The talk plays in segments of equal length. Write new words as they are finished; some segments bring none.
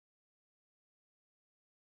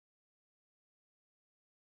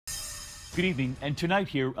Good evening, and tonight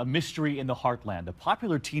here, a mystery in the heartland. A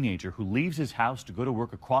popular teenager who leaves his house to go to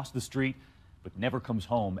work across the street, but never comes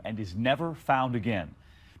home and is never found again.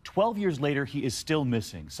 12 years later, he is still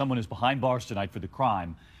missing. Someone is behind bars tonight for the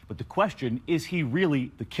crime, but the question, is he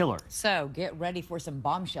really the killer? So get ready for some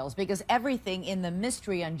bombshells, because everything in the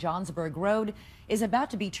mystery on Johnsburg Road is about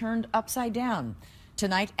to be turned upside down.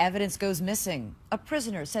 Tonight, evidence goes missing. A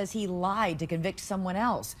prisoner says he lied to convict someone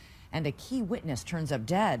else, and a key witness turns up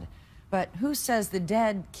dead. But who says the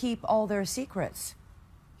dead keep all their secrets?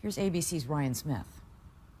 Here's ABC's Ryan Smith.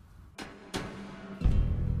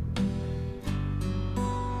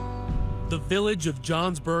 The village of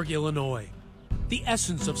Johnsburg, Illinois. The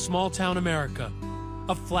essence of small-town America.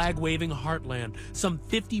 A flag-waving heartland some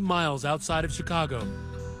 50 miles outside of Chicago.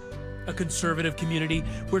 A conservative community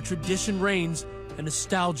where tradition reigns and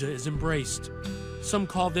nostalgia is embraced. Some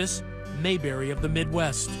call this Mayberry of the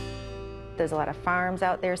Midwest. There's a lot of farms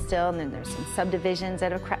out there still, and then there's some subdivisions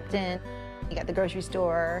that have crept in. You got the grocery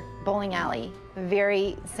store, bowling alley.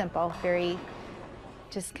 Very simple, very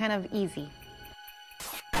just kind of easy.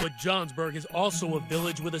 But Johnsburg is also a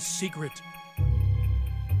village with a secret.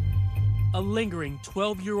 A lingering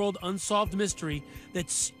 12-year-old unsolved mystery that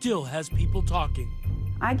still has people talking.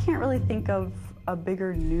 I can't really think of a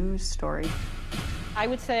bigger news story. I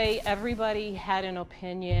would say everybody had an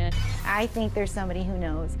opinion. I think there's somebody who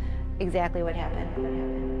knows exactly what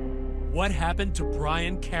happened. What happened to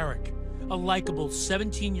Brian Cerrick, a likable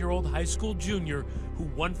 17-year-old high school junior who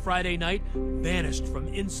one Friday night vanished from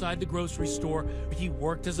inside the grocery store where he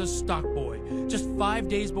worked as a stock boy just 5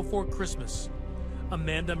 days before Christmas?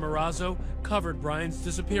 Amanda Marazzo covered Brian's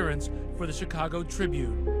disappearance for the Chicago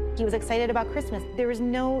Tribune. He was excited about Christmas. There was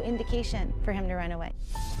no indication for him to run away.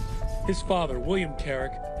 His father, William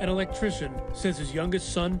Cerrick, an electrician, says his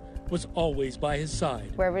youngest son was always by his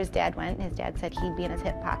side. Wherever his dad went, his dad said he'd be in his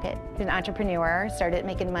hip pocket. He's an entrepreneur, started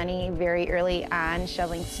making money very early on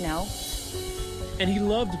shoveling snow. And he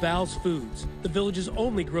loved Val's Foods, the village's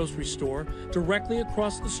only grocery store, directly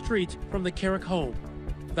across the street from the Cerrick home.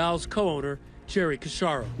 Val's co-owner, Mario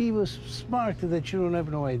Casciaro. He was smart that you don't have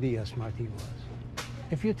no idea how smart he was.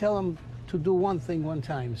 If you tell him to do one thing one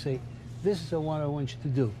time, say, this is what I want you to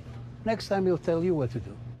do. Next time he'll tell you what to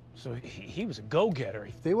do. So he was a go-getter.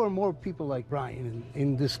 If there were more people like Brian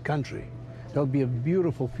in this country, there'll be a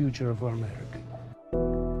beautiful future of our America.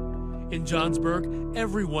 In Johnsburg,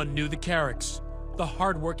 everyone knew the Cerricks, the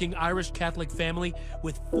hardworking Irish Catholic family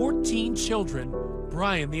with 14 children,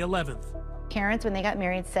 Brian the 11th. Parents, when they got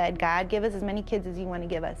married, said, God, give us as many kids as you want to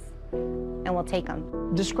give us, and we'll take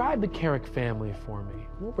them. Describe the Cerrick family for me.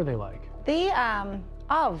 What were they like? They,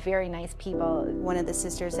 all very nice people. One of the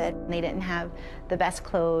sisters said they didn't have the best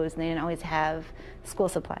clothes, and they didn't always have school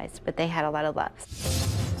supplies, but they had a lot of love.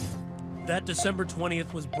 That December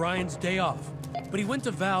 20th was Brian's day off, but he went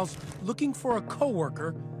to Val's looking for a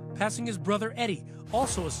co-worker, passing his brother Eddie,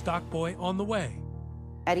 also a stock boy, on the way.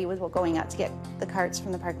 Eddie was going out to get the carts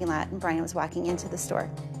from the parking lot, and Brian was walking into the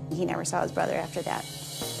store. He never saw his brother after that.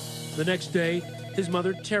 The next day, his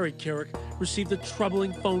mother, Terry Cerrick, received a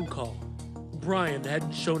troubling phone call. Brian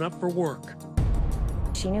hadn't shown up for work.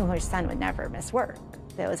 She knew her son would never miss work.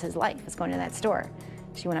 That was his life, was going to that store.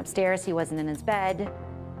 She went upstairs, he wasn't in his bed.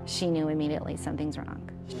 She knew immediately something's wrong.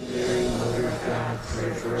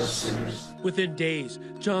 Within days,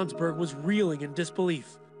 Johnsburg was reeling in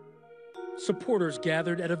disbelief. Supporters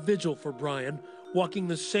gathered at a vigil for Brian, walking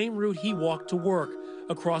the same route he walked to work,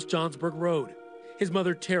 across Johnsburg Road. His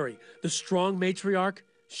mother, Terry, the strong matriarch,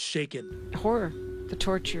 shaken. Horror, the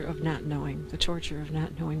torture of not knowing,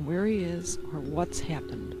 where he is or what's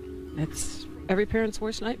happened. It's every parent's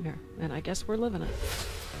worst nightmare, and I guess we're living it.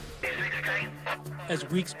 As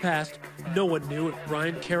weeks passed, no one knew if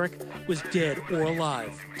Brian Cerrick was dead or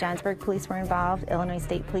alive. Johnsburg police were involved, Illinois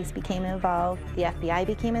State Police became involved, the FBI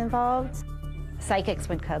became involved. Psychics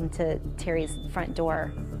would come to Terry's front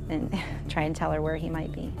door and try and tell her where he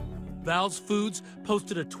might be. Val's Foods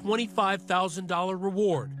posted a $25,000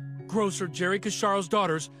 reward. Grocer Mario Casciaro's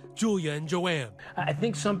daughters, Julia and Joanne. I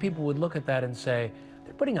think some people would look at that and say,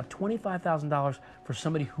 they're putting up $25,000 for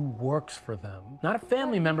somebody who works for them. Not a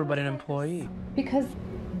family member, but an employee. Because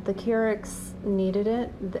the Cerricks needed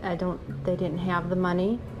it. They didn't have the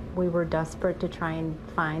money. We were desperate to try and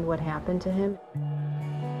find what happened to him.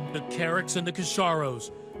 The Cerricks and the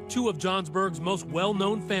Casciaros, two of Johnsburg's most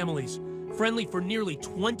well-known families, friendly for nearly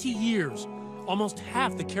 20 years. Almost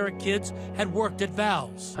half the Cerrick kids had worked at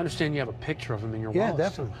Val's. I understand you have a picture of him in your Yeah, wallet.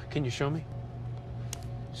 definitely. Can you show me?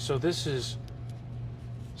 So this is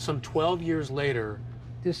some 12 years later,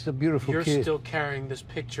 This is a beautiful You're kid. still carrying this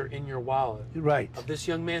picture in your wallet. Right. Of this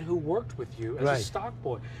young man who worked with you as a stock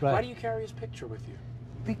boy. Right. Why do you carry his picture with you?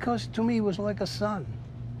 Because to me, he was like a son.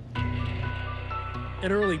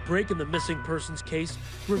 An early break in the missing persons case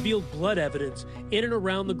revealed blood evidence in and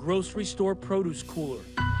around the grocery store produce cooler.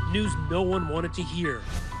 News no one wanted to hear.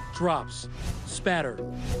 Drops, spatter,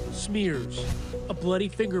 smears, a bloody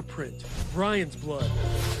fingerprint, Brian's blood.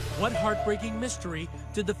 What heartbreaking mystery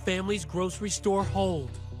did the family's grocery store hold?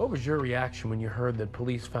 What was your reaction when you heard that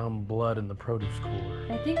police found blood in the produce cooler?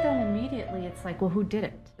 I think then immediately it's like, well, who did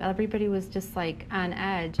it? Everybody was just like on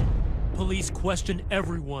edge. Police questioned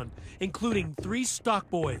everyone, including 3 stock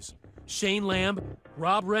boys, Shane Lamb,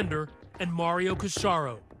 Rob Render, and Mario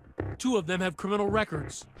Casciaro. 2 of them have criminal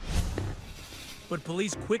records. But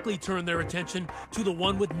police quickly turned their attention to the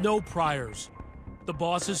one with no priors, the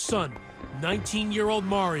boss's son, 19-year-old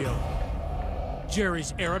Mario,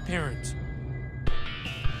 Jerry's heir apparent.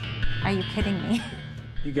 Are you kidding me?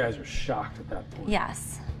 You guys are shocked at that point.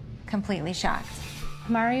 Yes, completely shocked.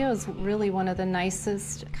 Mario is really one of the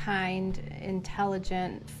nicest, kind,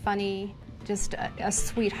 intelligent, funny, just a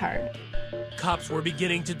sweetheart. Cops were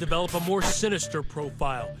beginning to develop a more sinister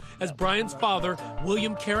profile as Brian's father,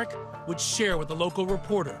 William Cerrick, would share with a local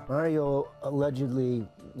reporter. Mario allegedly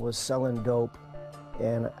was selling dope,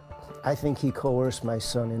 and I think he coerced my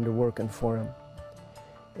son into working for him.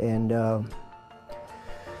 And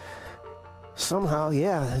somehow,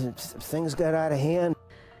 things got out of hand.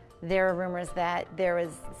 There are rumors that there was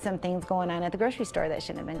some things going on at the grocery store that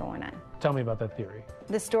shouldn't have been going on. Tell me about that theory.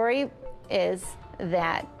 The story is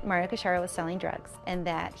that Mario Casciaro was selling drugs and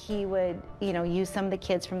that he would, use some of the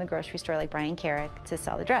kids from the grocery store like Brian Cerrick to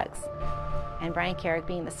sell the drugs. And Brian Cerrick,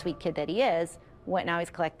 being the sweet kid that he is, went and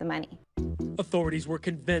always collect the money. Authorities were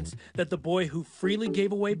convinced that the boy who freely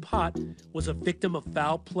gave away pot was a victim of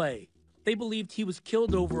foul play. They believed he was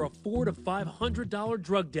killed over a $400 to $500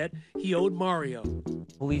 drug debt he owed Mario.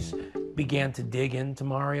 Police began to dig into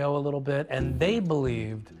Mario a little bit, and they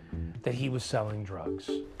believed that he was selling drugs.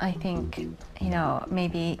 I think,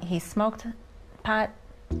 maybe he smoked pot.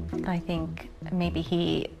 I think maybe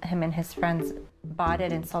him and his friends bought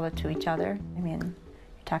it and sold it to each other. I mean,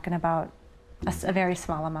 you're talking about a very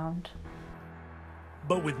small amount.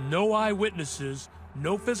 But with no eyewitnesses,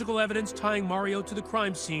 no physical evidence tying Mario to the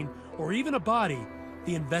crime scene, or even a body,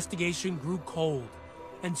 the investigation grew cold.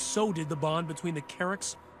 And so did the bond between the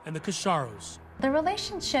Cerricks and the Casciaros. The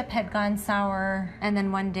relationship had gone sour, and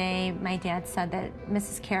then one day my dad said that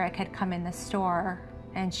Mrs. Cerrick had come in the store,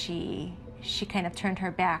 and she kind of turned her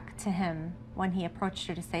back to him when he approached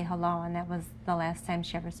her to say hello, and that was the last time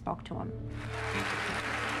she ever spoke to him.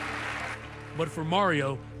 But for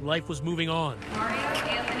Mario, life was moving on. Mario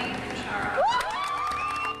Anthony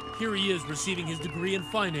Casciaro. Here he is receiving his degree in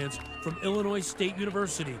finance from Illinois State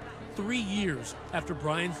University 3 years after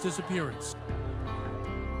Brian's disappearance.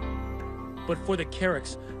 But for the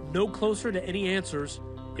Cerricks, no closer to any answers,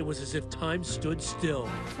 it was as if time stood still.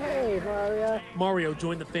 Hey, Mario. Mario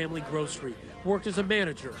joined the family grocery, worked as a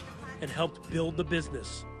manager, and helped build the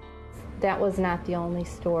business. That was not the only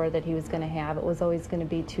store that he was going to have. It was always going to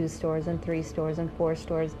be 2 stores and 3 stores and 4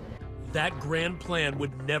 stores. That grand plan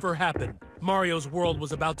would never happen. Mario's world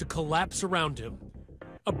was about to collapse around him.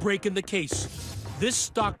 A break in the case. This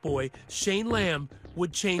stock boy, Shane Lamb,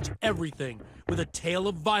 would change everything with a tale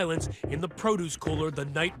of violence in the produce cooler the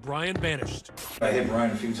night Brian vanished. I hit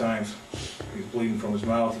Brian a few times. He was bleeding from his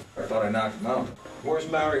mouth. I thought I knocked him out. Where's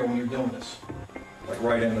Mario when you're doing this? Like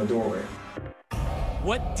right in the doorway.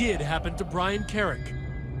 What did happen to Brian Cerrick?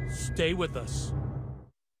 Stay with us.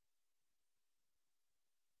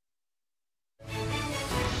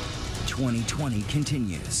 "2020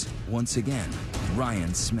 continues. Once again,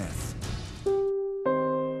 Ryan Smith.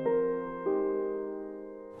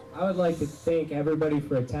 I would like to thank everybody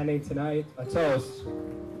for attending tonight. A toast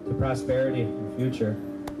to prosperity and future.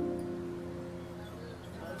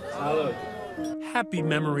 Salud. Happy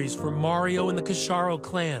memories for Mario and the Casciaro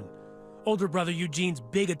clan. Older brother Eugene's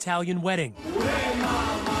big Italian wedding.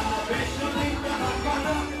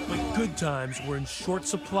 But good times were in short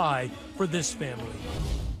supply for this family.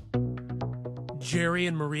 Jerry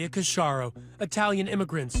and Maria Casciaro, Italian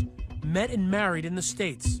immigrants, met and married in the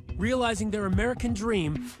States, realizing their American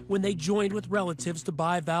dream when they joined with relatives to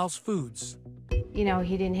buy Val's Foods. He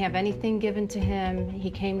didn't have anything given to him.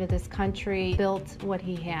 He came to this country, built what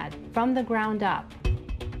he had from the ground up.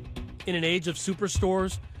 In an age of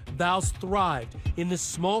superstores, Val's thrived in this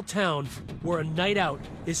small town where a night out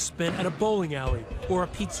is spent at a bowling alley or a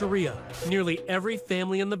pizzeria. Nearly every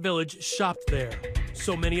family in the village shopped there.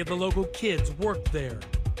 So many of the local kids worked there.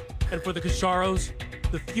 And for the Casciaros,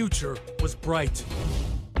 the future was bright.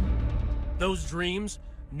 Those dreams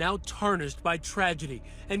now tarnished by tragedy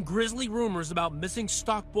and grisly rumors about missing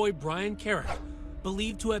stock boy Brian Cerrick,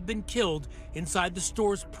 believed to have been killed inside the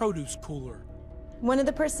store's produce cooler. One of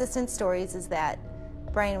the persistent stories is that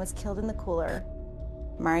Brian was killed in the cooler.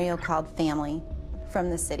 Mario called family from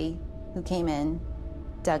the city who came in,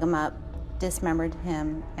 dug him up, dismembered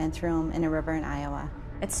him, and threw him in a river in Iowa.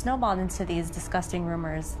 It snowballed into these disgusting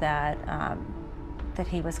rumors that that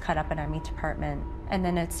he was cut up in our meat department, and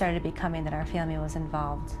then it started becoming that our family was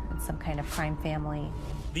involved in some kind of crime family.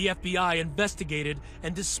 The FBI investigated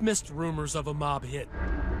and dismissed rumors of a mob hit.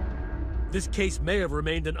 This case may have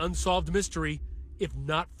remained an unsolved mystery if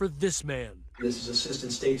not for this man. This is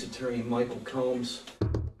Assistant State's Attorney Michael Combs.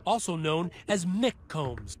 Also known as Mick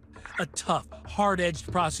Combs, a tough, hard-edged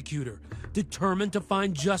prosecutor determined to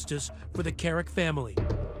find justice for the Cerrick family.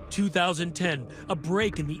 2010, a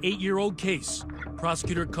break in the 8-year-old case.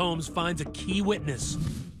 Prosecutor Combs finds a key witness.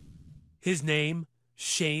 His name,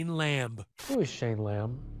 Shane Lamb. Who is Shane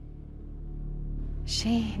Lamb?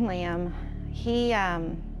 Shane Lamb,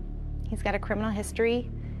 he's got a criminal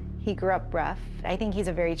history. He grew up rough. I think he's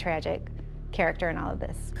a very tragic character in all of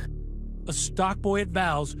this. A stock boy at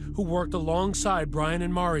Val's who worked alongside Brian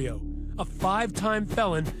and Mario. A 5-time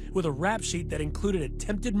felon with a rap sheet that included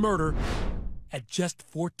attempted murder at just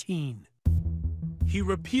 14. He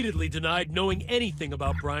repeatedly denied knowing anything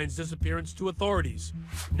about Brian's disappearance to authorities.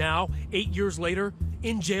 Now, 8 years later,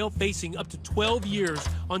 in jail facing up to 12 years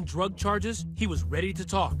on drug charges, he was ready to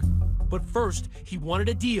talk. But first, he wanted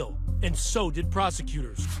a deal, and so did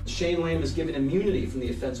prosecutors. Shane Lamb is given immunity from the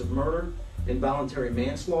offense of murder, involuntary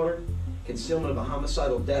manslaughter, concealment of a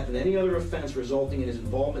homicidal death, and any other offense resulting in his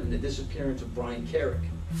involvement in the disappearance of Brian Cerrick.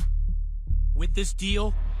 With this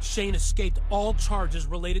deal, Shane escaped all charges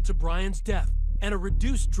related to Brian's death and a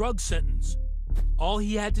reduced drug sentence. All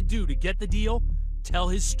he had to do to get the deal, tell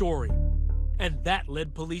his story. And that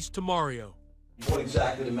led police to Mario. What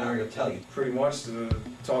exactly did Mario tell you? Pretty much to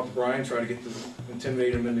talk to Brian, try to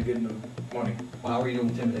intimidate him into getting the money. How were you going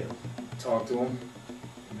to intimidate him? Talk to him.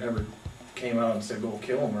 Never came out and said go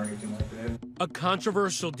kill him or anything like that. A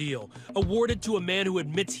controversial deal, awarded to a man who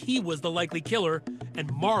admits he was the likely killer,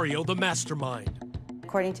 and Mario the mastermind.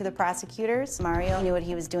 According to the prosecutors, Mario knew what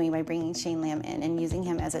he was doing by bringing Shane Lamb in and using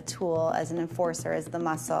him as a tool, as an enforcer, as the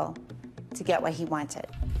muscle to get what he wanted.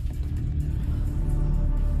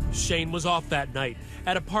 Shane was off that night,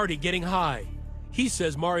 at a party getting high. He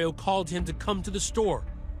says Mario called him to come to the store.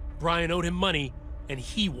 Brian owed him money, and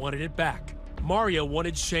he wanted it back. Mario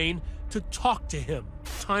wanted Shane to talk to him.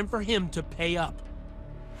 Time for him to pay up.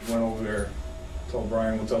 Went over there, told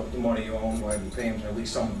Brian what's up with the money you owe him, I had to pay him at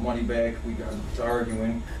least some of the money back. We got to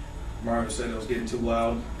arguing. Mario said it was getting too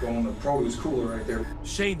loud, going to the produce cooler right there.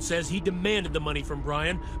 Shane says he demanded the money from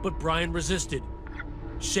Brian, but Brian resisted.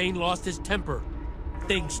 Shane lost his temper.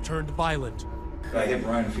 Things turned violent. I hit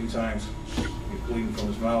Brian a few times. He was bleeding from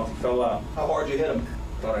his mouth. He fell out. How hard did you hit him?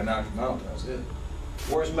 Thought I knocked him out. That was it.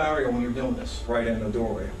 Where's Mario when you're doing this? Right in the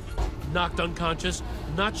doorway. Knocked unconscious,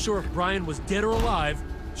 not sure if Brian was dead or alive,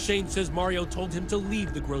 Shane says Mario told him to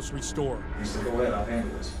leave the grocery store. He said, go ahead, I'll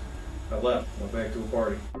handle this. I left, went back to a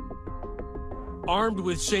party. Armed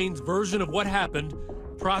with Shane's version of what happened,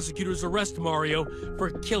 prosecutors arrest Mario for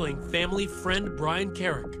killing family friend Brian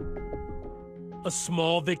Cerrick. A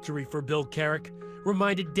small victory for Bill Cerrick,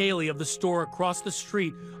 reminded daily of the store across the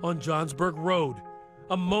street on Johnsburg Road,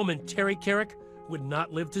 a moment Terry Cerrick would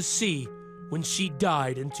not live to see when she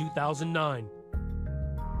died in 2009.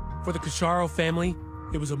 For the Casciaro family,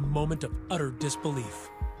 it was a moment of utter disbelief.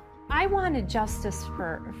 I wanted justice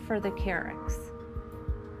for the Cerricks,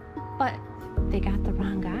 but they got the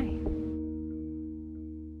wrong guy.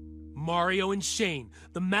 Mario and Shane,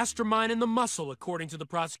 the mastermind and the muscle, according to the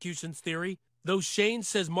prosecution's theory. Though Shane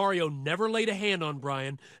says Mario never laid a hand on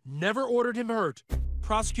Brian, never ordered him hurt,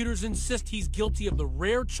 prosecutors insist he's guilty of the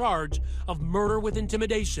rare charge of murder with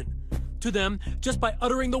intimidation. To them, just by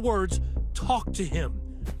uttering the words, "Talk to him,"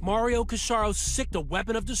 Mario Casciaro sicked a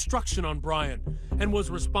weapon of destruction on Brian and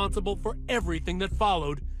was responsible for everything that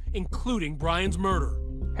followed, including Brian's murder.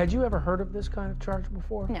 Had you ever heard of this kind of charge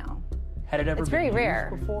before? No. Had it ever It's been very used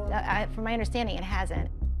rare. before? From my understanding, it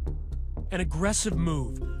hasn't. An aggressive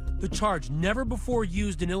move, the charge never before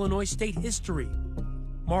used in Illinois state history.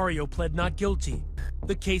 Mario pled not guilty.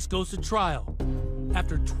 The case goes to trial.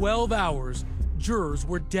 After 12 hours, jurors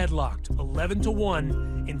were deadlocked,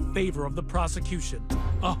 11-1 in favor of the prosecution.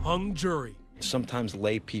 A hung jury. Sometimes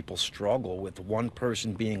lay people struggle with one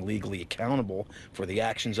person being legally accountable for the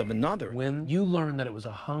actions of another. When you learned that it was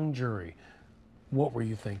a hung jury, what were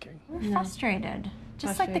you thinking? We're frustrated,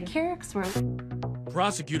 just like the Cerricks were.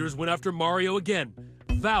 Prosecutors went after Mario again,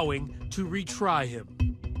 vowing to retry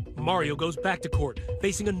him. Mario goes back to court,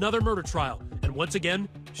 facing another murder trial, and once again,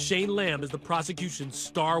 Shane Lamb is the prosecution's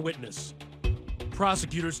star witness.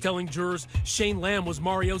 Prosecutors telling jurors Shane Lamb was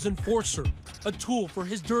Mario's enforcer, a tool for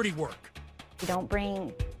his dirty work. You don't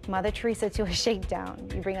bring Mother Teresa to a shakedown.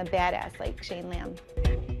 You bring a badass like Shane Lamb.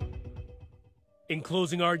 In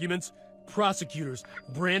closing arguments, prosecutors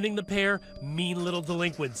branding the pair mean little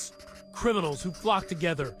delinquents, criminals who flock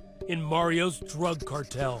together in Mario's drug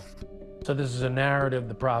cartel. So this is a narrative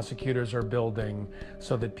the prosecutors are building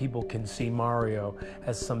so that people can see Mario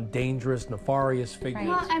as some dangerous, nefarious figure.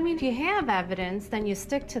 Well, I mean, if you have evidence, then you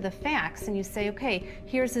stick to the facts and you say, okay,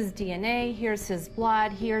 here's his DNA, here's his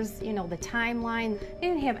blood, here's, you know, the timeline. They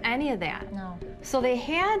didn't have any of that. No. So they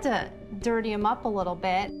had to dirty him up a little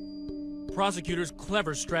bit. Prosecutors'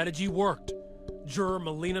 clever strategy worked. Juror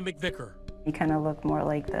Melina McVicker. He kind of looked more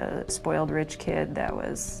like the spoiled rich kid that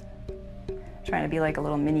was trying to be like a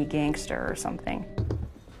little mini gangster or something.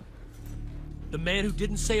 The man who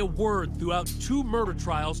didn't say a word throughout 2 murder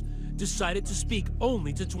trials decided to speak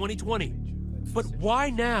only to 2020. But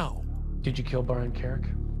why now? Did you kill Brian Cerrick?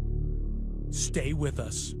 Stay with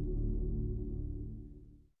us.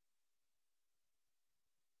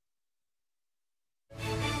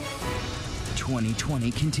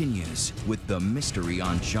 "2020 continues with the mystery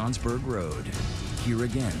on Johnsburg Road. Here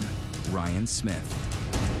again, Ryan Smith.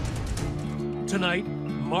 Tonight,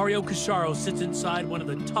 Mario Casciaro sits inside one of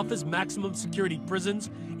the toughest maximum security prisons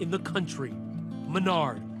in the country,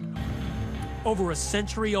 Menard. Over a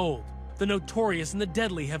century old, the notorious and the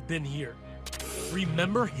deadly have been here.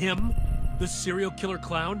 Remember him? The serial killer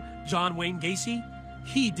clown, John Wayne Gacy?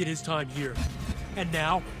 He did his time here. And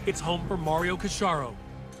now, it's home for Mario Casciaro,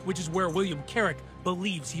 which is where William Cerrick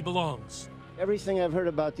believes he belongs. Everything I've heard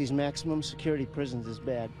about these maximum security prisons is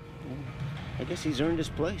bad. I guess he's earned his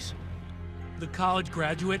place. The college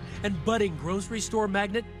graduate and budding grocery store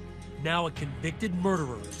magnate, now a convicted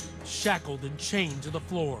murderer, shackled and chained to the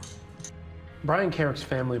floor. Brian Cerrick's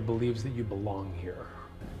family believes that you belong here.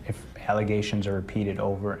 If allegations are repeated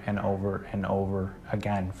over and over and over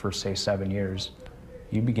again for, say, 7 years,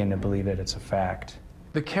 you begin to believe that it's a fact.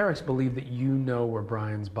 The Cerricks believe that you know where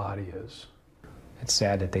Brian's body is. It's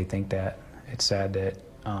sad that they think that. It's sad that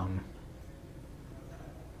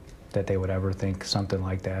that they would ever think something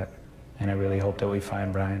like that. And I really hope that we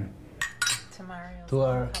find Brian.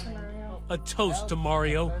 A toast to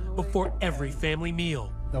Mario before every family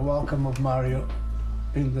meal. The welcome of Mario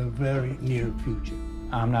in the very near future.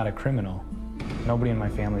 I'm not a criminal. Nobody in my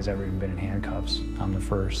family's ever even been in handcuffs. I'm the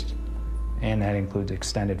first. And that includes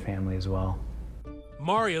extended family as well.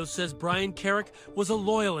 Mario says Brian Cerrick was a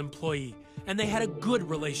loyal employee, and they had a good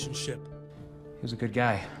relationship. He was a good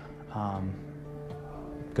guy.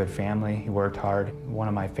 Good family. He worked hard. One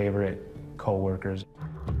of my favorite co-workers.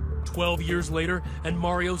 12 years later, and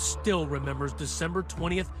Mario still remembers December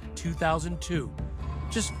 20th, 2002.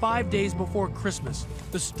 Just 5 days before Christmas,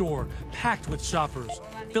 the store packed with shoppers,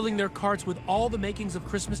 filling their carts with all the makings of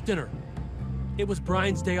Christmas dinner. It was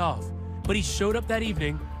Brian's day off, but he showed up that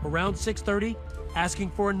evening around 6:30, asking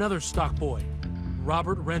for another stock boy,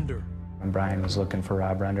 Robert Render. And Brian was looking for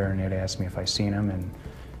Rob Render, and he had asked me if I seen him, and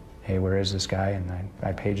hey, where is this guy? And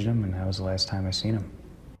I paged him, and that was the last time I seen him.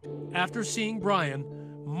 After seeing Brian,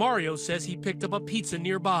 Mario says he picked up a pizza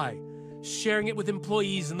nearby, sharing it with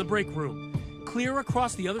employees in the break room, clear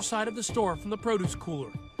across the other side of the store from the produce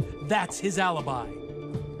cooler. That's his alibi.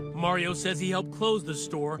 Mario says he helped close the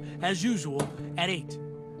store, as usual, at 8.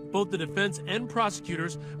 Both the defense and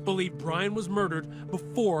prosecutors believe Brian was murdered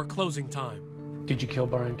before closing time. Did you kill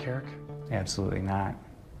Brian Cerrick? Absolutely not.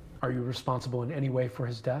 Are you responsible in any way for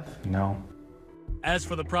his death? No. As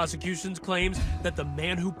for the prosecution's claims that the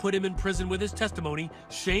man who put him in prison with his testimony,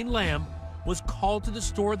 Shane Lamb, was called to the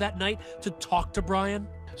store that night to talk to Brian.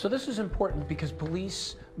 So this is important because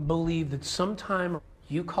police believe that sometime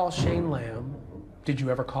you call Shane Lamb. Did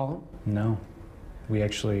you ever call him? No. We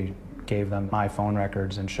actually gave them my phone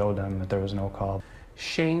records and showed them that there was no call.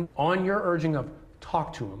 Shane, on your urging of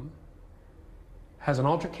talk to him, has an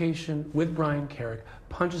altercation with Brian Cerrick,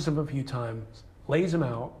 punches him a few times, lays him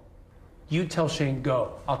out. You tell Shane,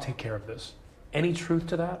 go, I'll take care of this. Any truth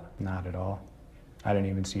to that? Not at all. I didn't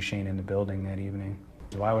even see Shane in the building that evening.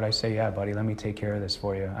 Why would I say, yeah, buddy, let me take care of this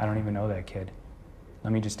for you? I don't even know that kid.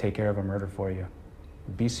 Let me just take care of a murder for you.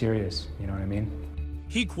 Be serious, you know what I mean?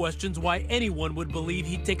 He questions why anyone would believe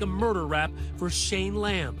he'd take a murder rap for Shane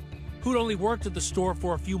Lamb, who'd only worked at the store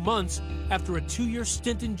for a few months after a 2-year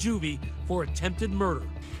stint in juvie for attempted murder.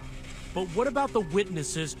 But what about the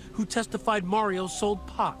witnesses who testified Mario sold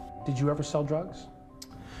pot? Did you ever sell drugs?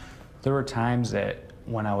 There were times that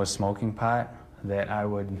when I was smoking pot, that I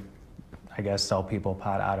would, I guess, sell people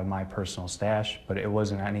pot out of my personal stash, but it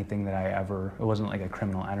wasn't anything that it wasn't like a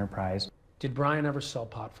criminal enterprise. Did Brian ever sell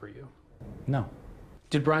pot for you? No.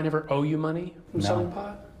 Did Brian ever owe you money from selling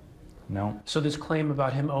pot? No. So this claim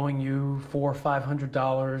about him owing you $400 or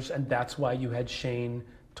 $500, and that's why you had Shane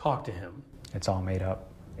talk to him? It's all made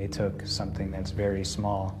up. They took something that's very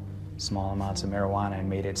small amounts of marijuana, and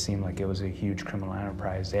made it seem like it was a huge criminal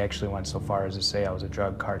enterprise. They actually went so far as to say I was a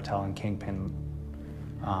drug cartel and kingpin.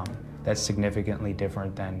 That's significantly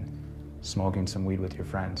different than smoking some weed with your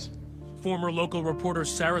friends. Former local reporter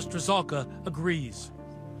Sarah Strzelka agrees.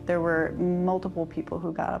 There were multiple people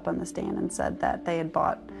who got up on the stand and said that they had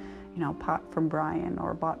bought, pot from Brian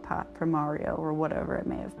or bought pot from Mario or whatever it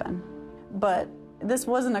may have been. But this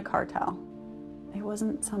wasn't a cartel. It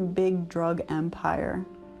wasn't some big drug empire.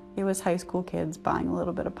 It was high school kids buying a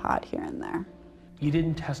little bit of pot here and there. You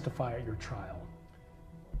didn't testify at your trial.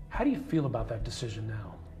 How do you feel about that decision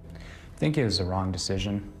now? I think it was the wrong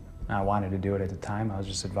decision. I wanted to do it at the time. I was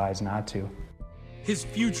just advised not to. His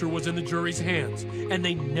future was in the jury's hands, and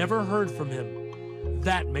they never heard from him.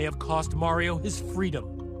 That may have cost Mario his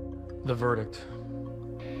freedom. The verdict.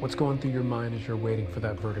 What's going through your mind as you're waiting for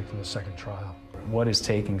that verdict in the second trial? What is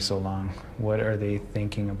taking so long? What are they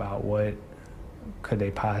thinking about? What could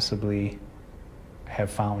they possibly have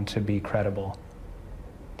found to be credible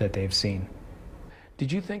that they've seen?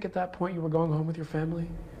 Did you think at that point you were going home with your family?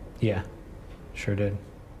 Yeah, sure did.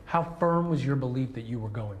 How firm was your belief that you were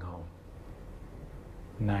going home?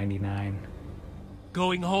 99.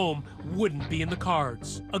 Going home wouldn't be in the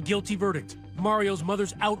cards. A guilty verdict. Mario's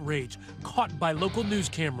mother's outrage, caught by local news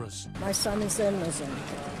cameras. My son is innocent.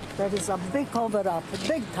 That is a big cover-up,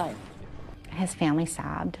 big time. His family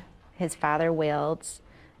sobbed. His father wailed.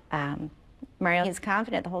 Mario is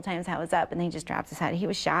confident the whole time his hat was up, and then he just dropped his head. He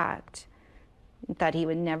was shocked. He thought he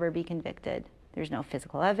would never be convicted. There's no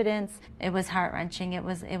physical evidence. It was heart-wrenching. It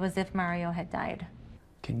was as if Mario had died.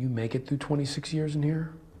 Can you make it through 26 years in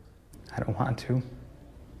here? I don't want to.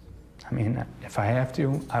 I mean, if I have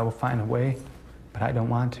to, I will find a way, but I don't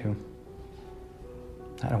want to.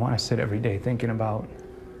 I don't want to sit every day thinking about,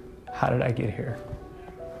 how did I get here?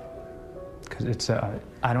 Because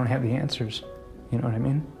I don't have the answers. You know what I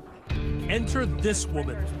mean? Enter this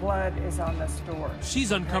woman. Blood is on the store.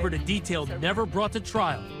 She's uncovered a detail never brought to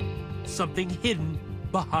trial. Something hidden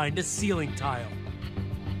behind a ceiling tile.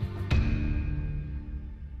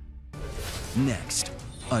 Next,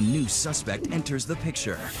 a new suspect enters the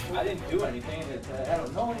picture. I didn't do anything. I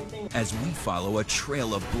don't know anything. As we follow a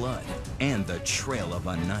trail of blood and the trail of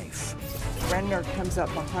a knife. Renner comes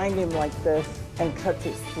up behind him like this and cuts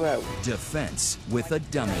his throat. Defense with a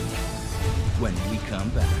dummy. When we come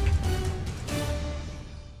back.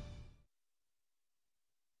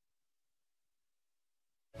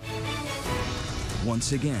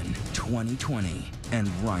 Once again, 2020 and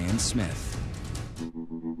Ryan Smith.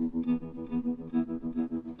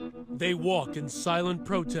 They walk in silent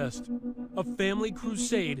protest, a family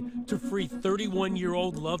crusade to free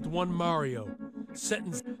 31-year-old loved one Mario,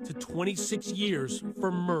 sentenced to 26 years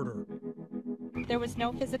for murder. There was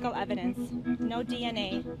no physical evidence, no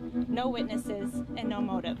DNA, no witnesses, and no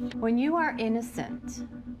motive. When you are innocent,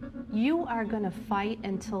 you are going to fight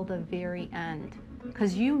until the very end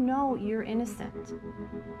because you know you're innocent.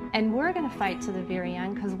 And we're going to fight to the very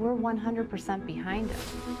end because we're 100% behind it.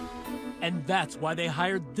 And that's why they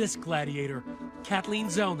hired this gladiator, Kathleen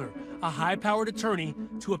Zellner, a high-powered attorney,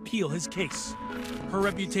 to appeal his case. Her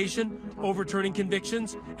reputation, overturning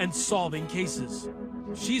convictions and solving cases.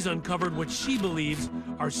 She's uncovered what she believes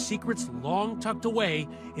are secrets long tucked away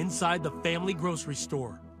inside the family grocery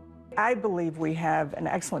store. I believe we have an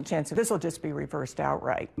excellent chance this will just be reversed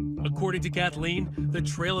outright. According to Kathleen, the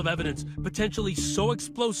trail of evidence potentially so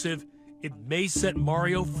explosive, it may set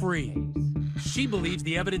Mario free. She believes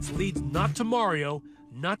the evidence leads not to Mario,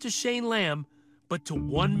 not to Shane Lamb, but to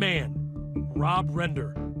one man, Rob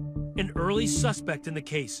Render, an early suspect in the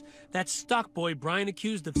case, that stock boy Brian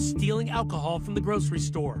accused of stealing alcohol from the grocery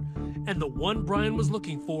store, and the one Brian was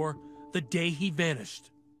looking for the day he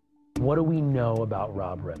vanished. What do we know about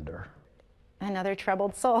Rob Render? Another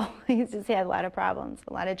troubled soul. He's just had a lot of problems,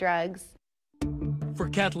 a lot of drugs. For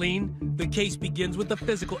Kathleen, the case begins with the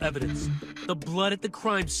physical evidence, the blood at the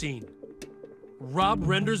crime scene. Rob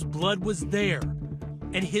Render's blood was there,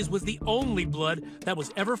 and his was the only blood that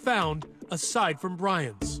was ever found aside from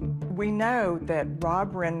Brian's. We know that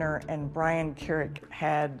Rob Render and Brian Cerrick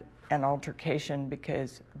had an altercation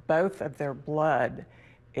because both of their blood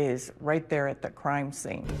is right there at the crime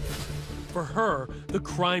scene. For her, the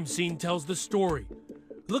crime scene tells the story.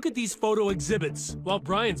 Look at these photo exhibits. While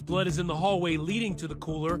Brian's blood is in the hallway leading to the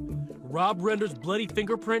cooler, Rob Render's bloody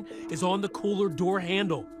fingerprint is on the cooler door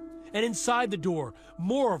handle. And inside the door,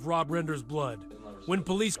 more of Rob Render's blood. When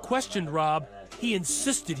police questioned Rob, he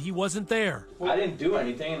insisted he wasn't there. I didn't do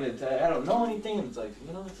anything, and I don't know anything. And it's like,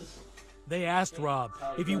 it's just... They asked Rob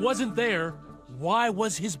if he wasn't there, why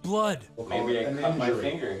was his blood? Maybe I cut my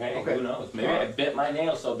finger. Hey, who knows? Maybe I bit my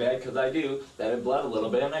nail so bad, because I do, that it bled a little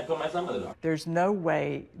bit, and I put my thumb in the door. There's no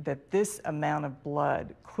way that this amount of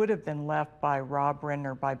blood could have been left by Rob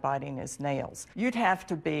Render by biting his nails. You'd have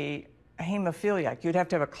to be a hemophiliac. You'd have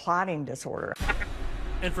to have a clotting disorder.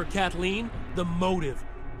 And for Kathleen, the motive.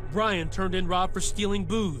 Brian turned in Rob for stealing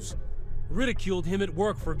booze, ridiculed him at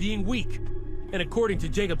work for being weak. And according to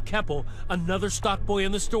Jacob Keppel, another stock boy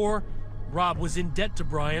in the store, Rob was in debt to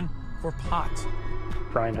Brian for pot.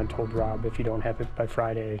 Brian had told Rob, if you don't have it by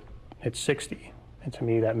Friday, it's 60. And to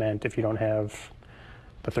me, that meant if you don't have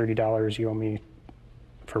the $30 you owe me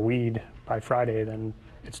for weed by Friday, then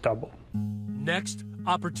it's double. Next,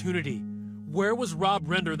 opportunity. Where was Rob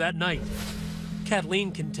Render that night?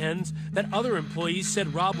 Kathleen contends that other employees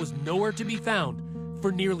said Rob was nowhere to be found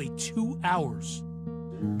for nearly 2 hours.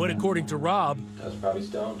 But according to Rob, I was probably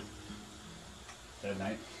stoned. That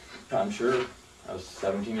night? I'm sure. I was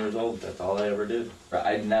 17 years old. That's all I ever did.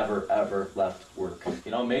 I never, ever left work.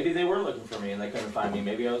 Maybe they were looking for me and they couldn't find me.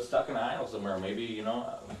 Maybe I was stuck in an aisle somewhere. Maybe,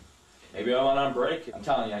 maybe I went on break. I'm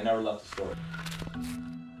telling you, I never left the store.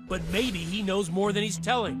 But maybe he knows more than he's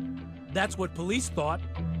telling. That's what police thought.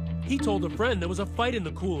 He told a friend there was a fight in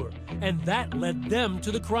the cooler, and that led them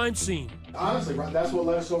to the crime scene. Honestly, that's what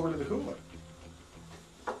led us over to the cooler.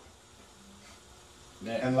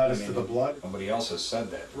 And led us to the blood. Nobody else has said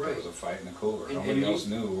that. There was a fight in the cooler. Nobody else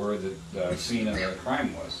knew where the scene of the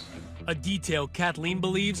crime was. A detail Kathleen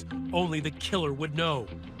believes only the killer would know.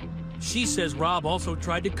 She says Rob also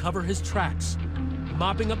tried to cover his tracks,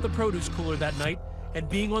 mopping up the produce cooler that night and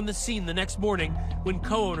being on the scene the next morning when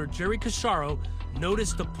co-owner Mario Casciaro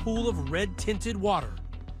noticed a pool of red-tinted water.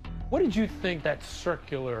 What did you think that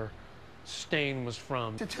circular stain was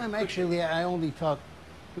from? At the time, actually, I only thought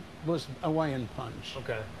it was Hawaiian punch.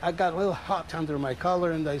 Okay. I got a little hot under my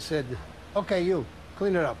collar, and I said, okay, you,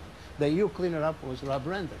 clean it up. The you clean it up was Rob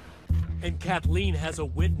Render. And Kathleen has a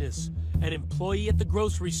witness, an employee at the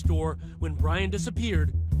grocery store when Brian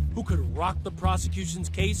disappeared, who could rock the prosecution's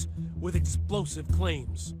case with explosive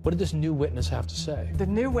claims. What did this new witness have to say? The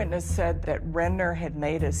new witness said that Render had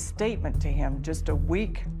made a statement to him just a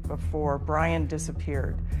week before Brian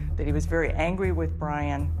disappeared, that he was very angry with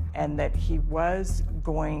Brian and that he was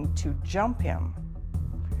going to jump him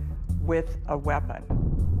with a weapon.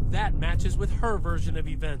 That matches with her version of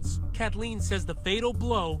events. Kathleen says the fatal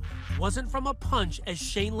blow wasn't from a punch, as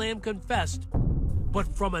Shane Lamb confessed,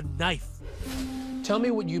 but from a knife. Tell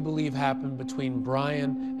me what you believe happened between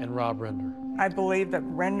Brian and Rob Render. I believe that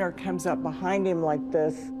Render comes up behind him like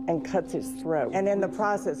this and cuts his throat, and in the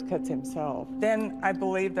process cuts himself. Then I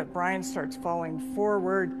believe that Brian starts falling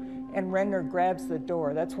forward and Render grabs the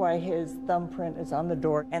door. That's why his thumbprint is on the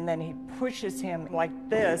door. And then he pushes him like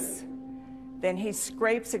this. Then he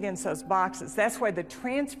scrapes against those boxes. That's why the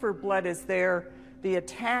transfer blood is there. The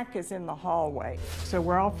attack is in the hallway. So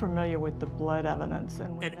we're all familiar with the blood evidence.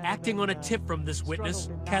 And acting on a tip from this witness,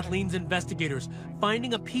 Kathleen's investigators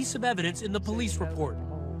finding a piece of evidence in the police report,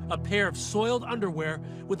 a pair of soiled underwear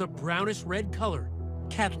with a brownish red color.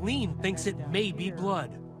 Kathleen thinks it may be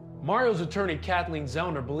blood. Mario's attorney, Kathleen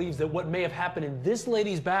Zellner, believes that what may have happened in this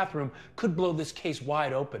lady's bathroom could blow this case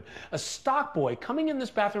wide open. A stock boy coming in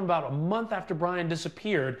this bathroom about a month after Brian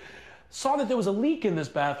disappeared saw that there was a leak in this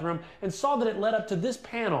bathroom and saw that it led up to this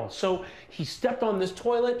panel. So he stepped on this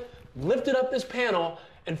toilet, lifted up this panel,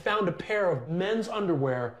 and found a pair of men's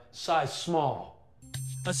underwear, size small.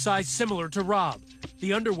 A size similar to Rob.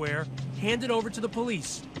 The underwear handed over to the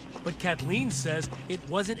police. But Kathleen says it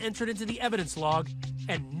wasn't entered into the evidence log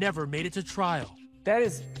and never made it to trial. That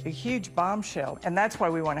is a huge bombshell, and that's why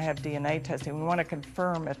we want to have DNA testing. We want to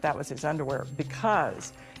confirm if that was his underwear,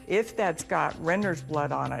 because if that's got Render's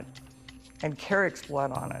blood on it and Cerrick's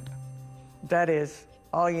blood on it, that is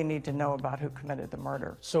all you need to know about who committed the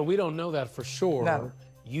murder. So we don't know that for sure. No.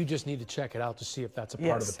 You just need to check it out to see if that's a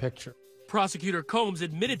part of the picture. Prosecutor Combs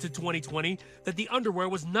admitted to 2020 that the underwear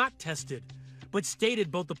was not tested, but stated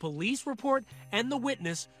both the police report and the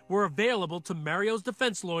witness were available to Mario's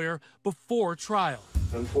defense lawyer before trial.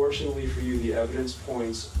 Unfortunately for you, the evidence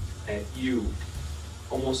points at you.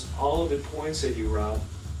 Almost all of it points at you, Rob.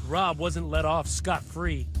 Rob wasn't let off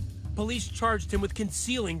scot-free. Police charged him with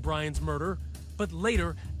concealing Brian's murder, but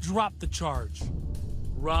later dropped the charge.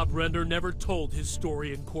 Rob Render never told his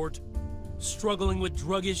story in court. Struggling with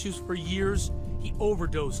drug issues for years, he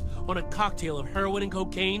overdosed on a cocktail of heroin and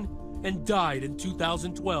cocaine and died in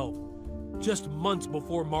 2012, just months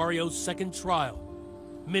before Mario's second trial.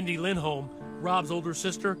 Mindy Lindholm, Rob's older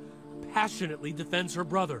sister, passionately defends her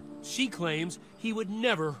brother. She claims he would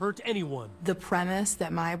never hurt anyone. The premise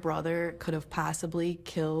that my brother could have possibly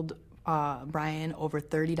killed Brian over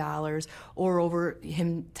 $30 or over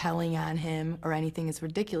him telling on him or anything is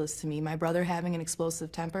ridiculous to me. My brother having an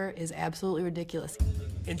explosive temper is absolutely ridiculous.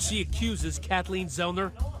 And she accuses Kathleen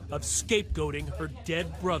Zellner of scapegoating her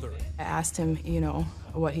dead brother. I asked him, you know,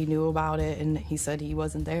 what he knew about it, and he said he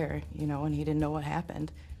wasn't there, you know, and he didn't know what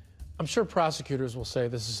happened. I'm sure prosecutors will say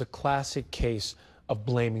this is a classic case of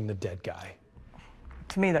blaming the dead guy.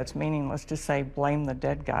 To me, that's meaningless to say blame the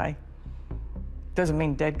dead guy. Doesn't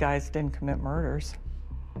mean dead guys didn't commit murders.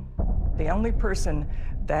 The only person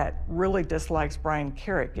that really dislikes Brian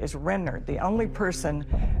Cerrick is Renner. The only person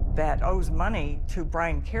that owes money to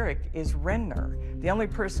Brian Cerrick is Renner. The only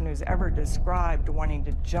person who's ever described wanting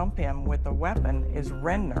to jump him with a weapon is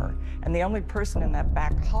Renner. And the only person in that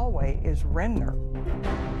back hallway is Renner.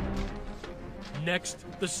 Next,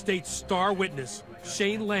 the state's star witness,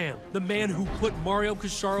 Shane Lamb, the man who put Mario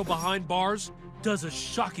Casciaro behind bars, does a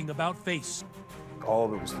shocking about-face. All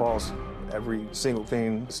of it was false. Every single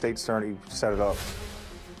thing, the state attorney set it up.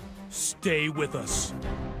 Stay with us.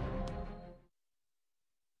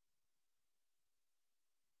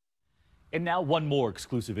 And now one more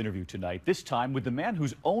exclusive interview tonight, this time with the man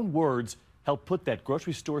whose own words helped put that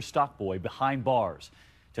grocery store stock boy behind bars.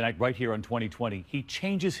 Tonight, right here on 2020, he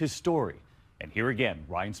changes his story. And here again,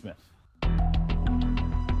 Ryan Smith.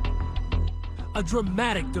 A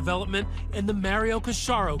dramatic development in the Mario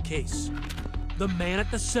Casciaro case. The man at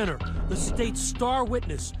the center, the state's star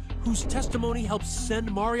witness, whose testimony helped send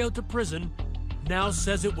Mario to prison, now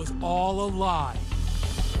says it was all a lie.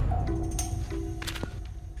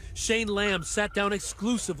 Shane Lamb sat down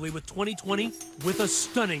exclusively with 2020 with a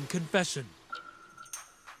stunning confession.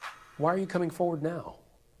 Why are you coming forward now?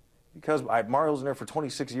 Because Mario's in there for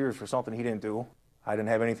 26 years for something he didn't do. I didn't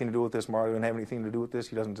have anything to do with this. Mario didn't have anything to do with this.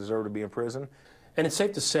 He doesn't deserve to be in prison. And it's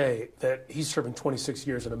safe to say that he's serving 26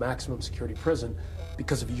 years in a maximum security prison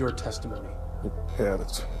because of your testimony. Yeah,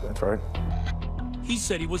 that's right. He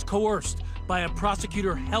said he was coerced by a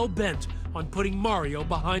prosecutor hell-bent on putting Mario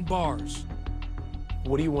behind bars.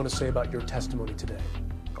 What do you want to say about your testimony today?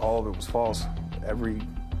 All of it was false. Every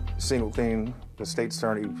single thing, the state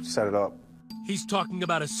attorney set it up. He's talking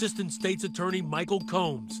about Assistant State's Attorney Michael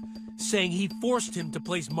Combs, saying he forced him to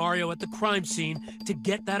place Mario at the crime scene to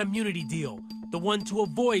get that immunity deal, the one to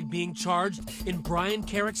avoid being charged in Brian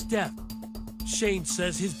Cerrick's death. Shane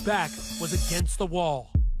says his back was against the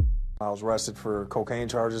wall. I was arrested for cocaine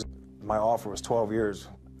charges. My offer was 12 years.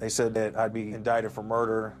 They said that I'd be indicted for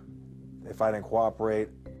murder if I didn't cooperate.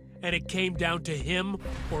 And it came down to him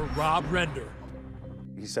or Rob Render.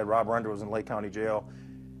 He said Rob Render was in Lake County Jail.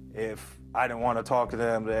 If I didn't want to talk to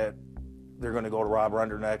them, that they're going to go to Rob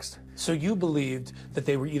Render next. So you believed that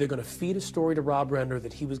they were either going to feed a story to Rob Render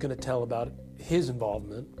that he was going to tell about his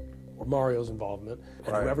involvement or Mario's involvement, and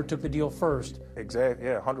Right. Whoever took the deal first. Exactly,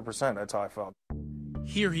 yeah, 100%, that's how I felt.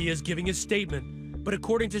 Here he is giving his statement. But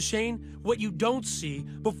according to Shane, what you don't see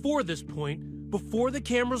before this point, before the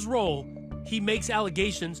cameras roll, he makes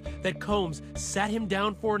allegations that Combs sat him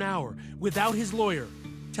down for an hour without his lawyer,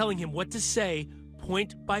 telling him what to say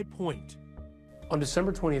point by point. On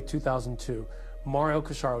December 20th, 2002, Mario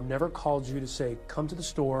Casciaro never called you to say, come to the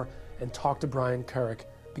store and talk to Brian Cerrick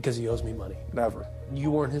because he owes me money. Never.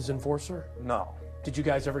 You weren't his enforcer? No. Did you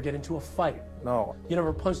guys ever get into a fight? No. You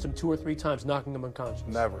never punched him 2 or 3 times, knocking him unconscious?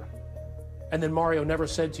 Never. And then Mario never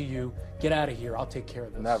said to you, get out of here, I'll take care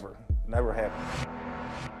of this? Never. Never happened.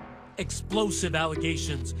 Explosive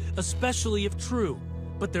allegations, especially if true.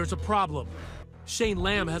 But there's a problem. Shane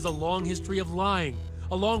Lamb has a long history of lying,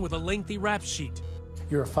 along with a lengthy rap sheet.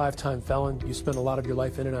 You're a 5-time felon. You spent a lot of your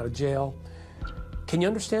life in and out of jail. Can you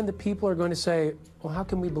understand that people are going to say, well, how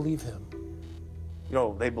can we believe him? You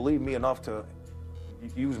know, they believe me enough to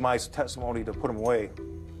use my testimony to put him away.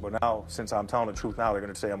 But now, since I'm telling the truth now, they're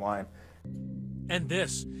going to say I'm lying. And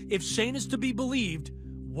this, if Shane is to be believed,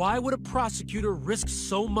 why would a prosecutor risk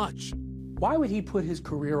so much? Why would he put his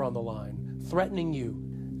career on the line, threatening you,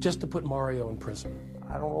 just to put Mario in prison?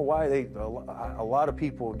 I don't know why a lot of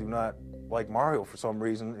people do not like Mario for some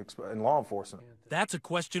reason in law enforcement. That's a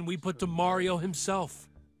question we put to Mario himself.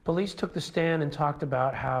 Police took the stand and talked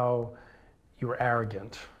about how you were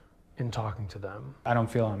arrogant in talking to them. I don't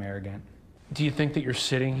feel I'm arrogant. Do you think that you're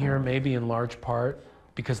sitting here maybe in large part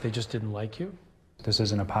because they just didn't like you? This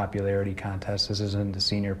isn't a popularity contest. This isn't the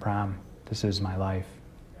senior prom. This is my life.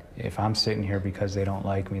 If I'm sitting here because they don't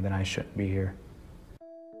like me, then I shouldn't be here.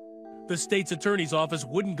 The state's attorney's office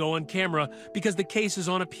wouldn't go on camera because the case is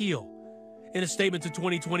on appeal. In a statement to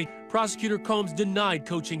 2020, Prosecutor Combs denied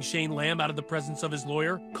coaching Shane Lamb out of the presence of his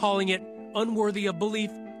lawyer, calling it unworthy of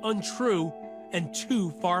belief, untrue, and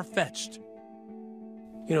too far-fetched.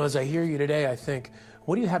 You know, as I hear you today, I think,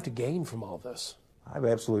 what do you have to gain from all this? I have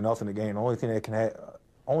absolutely nothing to gain. The only thing that can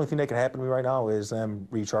happen to me right now is them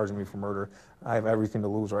recharging me for murder. I have everything to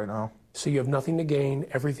lose right now. So you have nothing to gain,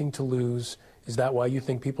 everything to lose. Is that why you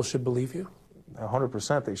think people should believe you?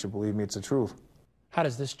 100% they should believe me. It's the truth. How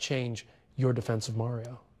does this change your defense of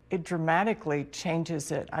Mario? It dramatically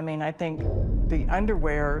changes it. I mean, I think the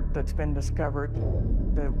underwear that's been discovered,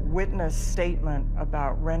 the witness statement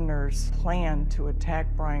about Renner's plan to attack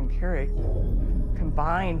Brian Cerrick,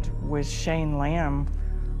 combined with Shane Lamb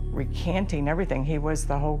recanting everything. He was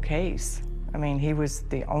the whole case. I mean, he was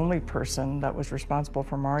the only person that was responsible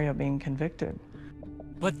for Mario being convicted.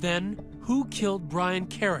 But then, who killed Brian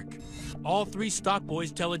Cerrick? All three stock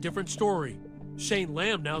boys tell a different story. Shane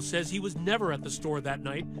Lamb now says he was never at the store that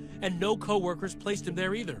night, and no co-workers placed him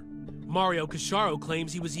there either. Mario Casciaro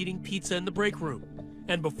claims he was eating pizza in the break room.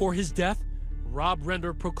 And before his death, Rob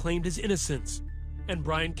Renner proclaimed his innocence. And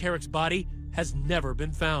Brian Cerrick's body has never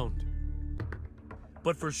been found.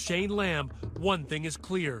 But for Shane Lamb, one thing is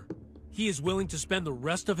clear. He is willing to spend the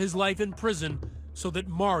rest of his life in prison so that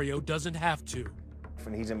Mario doesn't have to.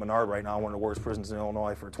 And he's in Menard right now, one of the worst prisons in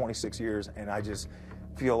Illinois, for 26 years, and I just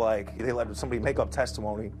feel like they let somebody make up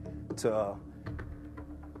testimony to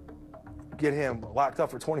get him locked up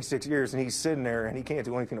for 26 years, and he's sitting there and he can't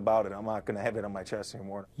do anything about it. I'm not going to have it on my chest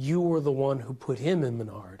anymore. You were the one who put him in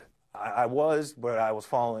Menard. I was, but I was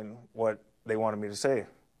following what they wanted me to say.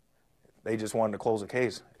 They just wanted to close the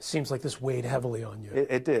case. It seems like this weighed heavily on you.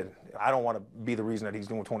 It did. I don't want to be the reason that he's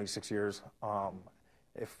doing 26 years.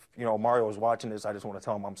 If, you know, Mario is watching this, I just want to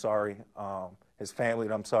tell him I'm sorry. His family,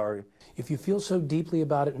 I'm sorry. If you feel so deeply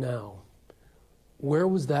about it now, where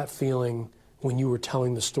was that feeling when you were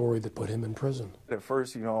telling the story that put him in prison? At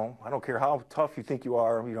first, you know, I don't care how tough you think you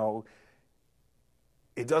are, you know,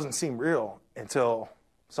 it doesn't seem real until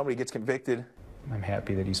somebody gets convicted. I'm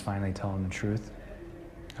happy that he's finally telling the truth.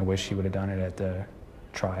 I wish he would have done it at the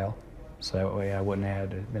trial, so that way I wouldn't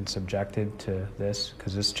have been subjected to this,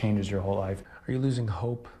 because this changes your whole life. Are you losing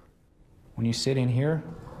hope? When you sit in here,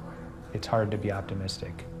 it's hard to be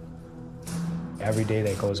optimistic. Every day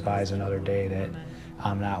that goes by is another day that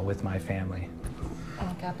I'm not with my family.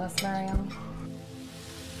 Oh, God bless Mario.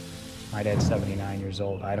 My dad's 79 years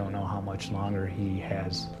old. I don't know how much longer he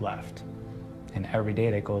has left. And every day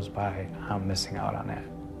that goes by, I'm missing out on that.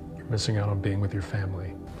 You're missing out on being with your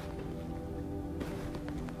family.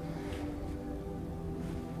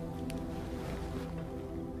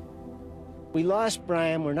 We lost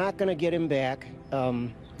Brian. We're not going to get him back.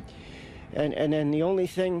 And then the only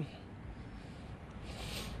thing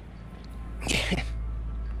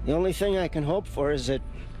I can hope for is that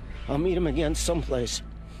I'll meet him again someplace.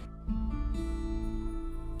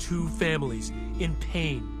 Two families in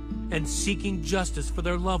pain and seeking justice for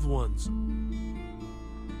their loved ones.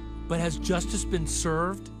 But has justice been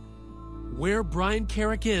served? Where Brian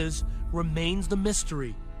Cerrick is remains the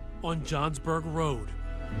mystery on Johnsburg Road.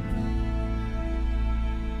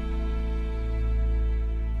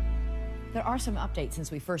 There are some updates since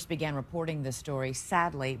we first began reporting this story.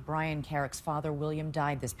 Sadly, Brian Cerrick's father, William,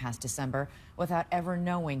 died this past December without ever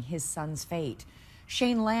knowing his son's fate.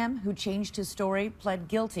 Shane Lamb, who changed his story, pled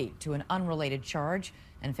guilty to an unrelated charge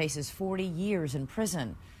and faces 40 years in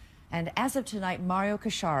prison. And as of tonight, Mario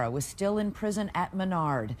Casciaro is still in prison at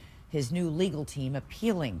Menard, his new legal team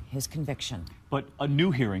appealing his conviction. But a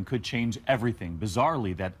new hearing could change everything.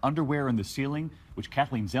 Bizarrely, that underwear in the ceiling, which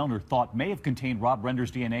Kathleen Zellner thought may have contained Rob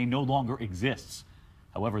Renner's DNA, no longer exists.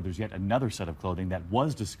 However, there's yet another set of clothing that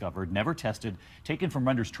was discovered, never tested, taken from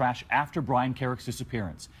Renner's trash after Brian Cerrick's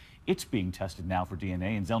disappearance. It's being tested now for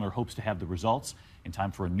DNA, and Zellner hopes to have the results in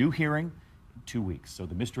time for a new hearing in 2 weeks. So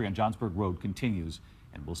the mystery on Johnsburg Road continues,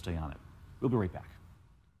 and we'll stay on it. We'll be right back.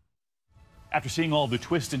 After seeing all the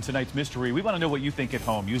twists in tonight's mystery, we want to know what you think at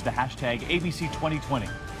home. Use the hashtag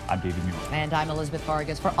ABC2020. I'm David Muir. And I'm Elizabeth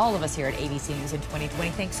Vargas. For all of us here at ABC News in 2020,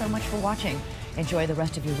 thanks so much for watching. Enjoy the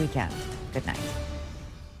rest of your weekend. Good night.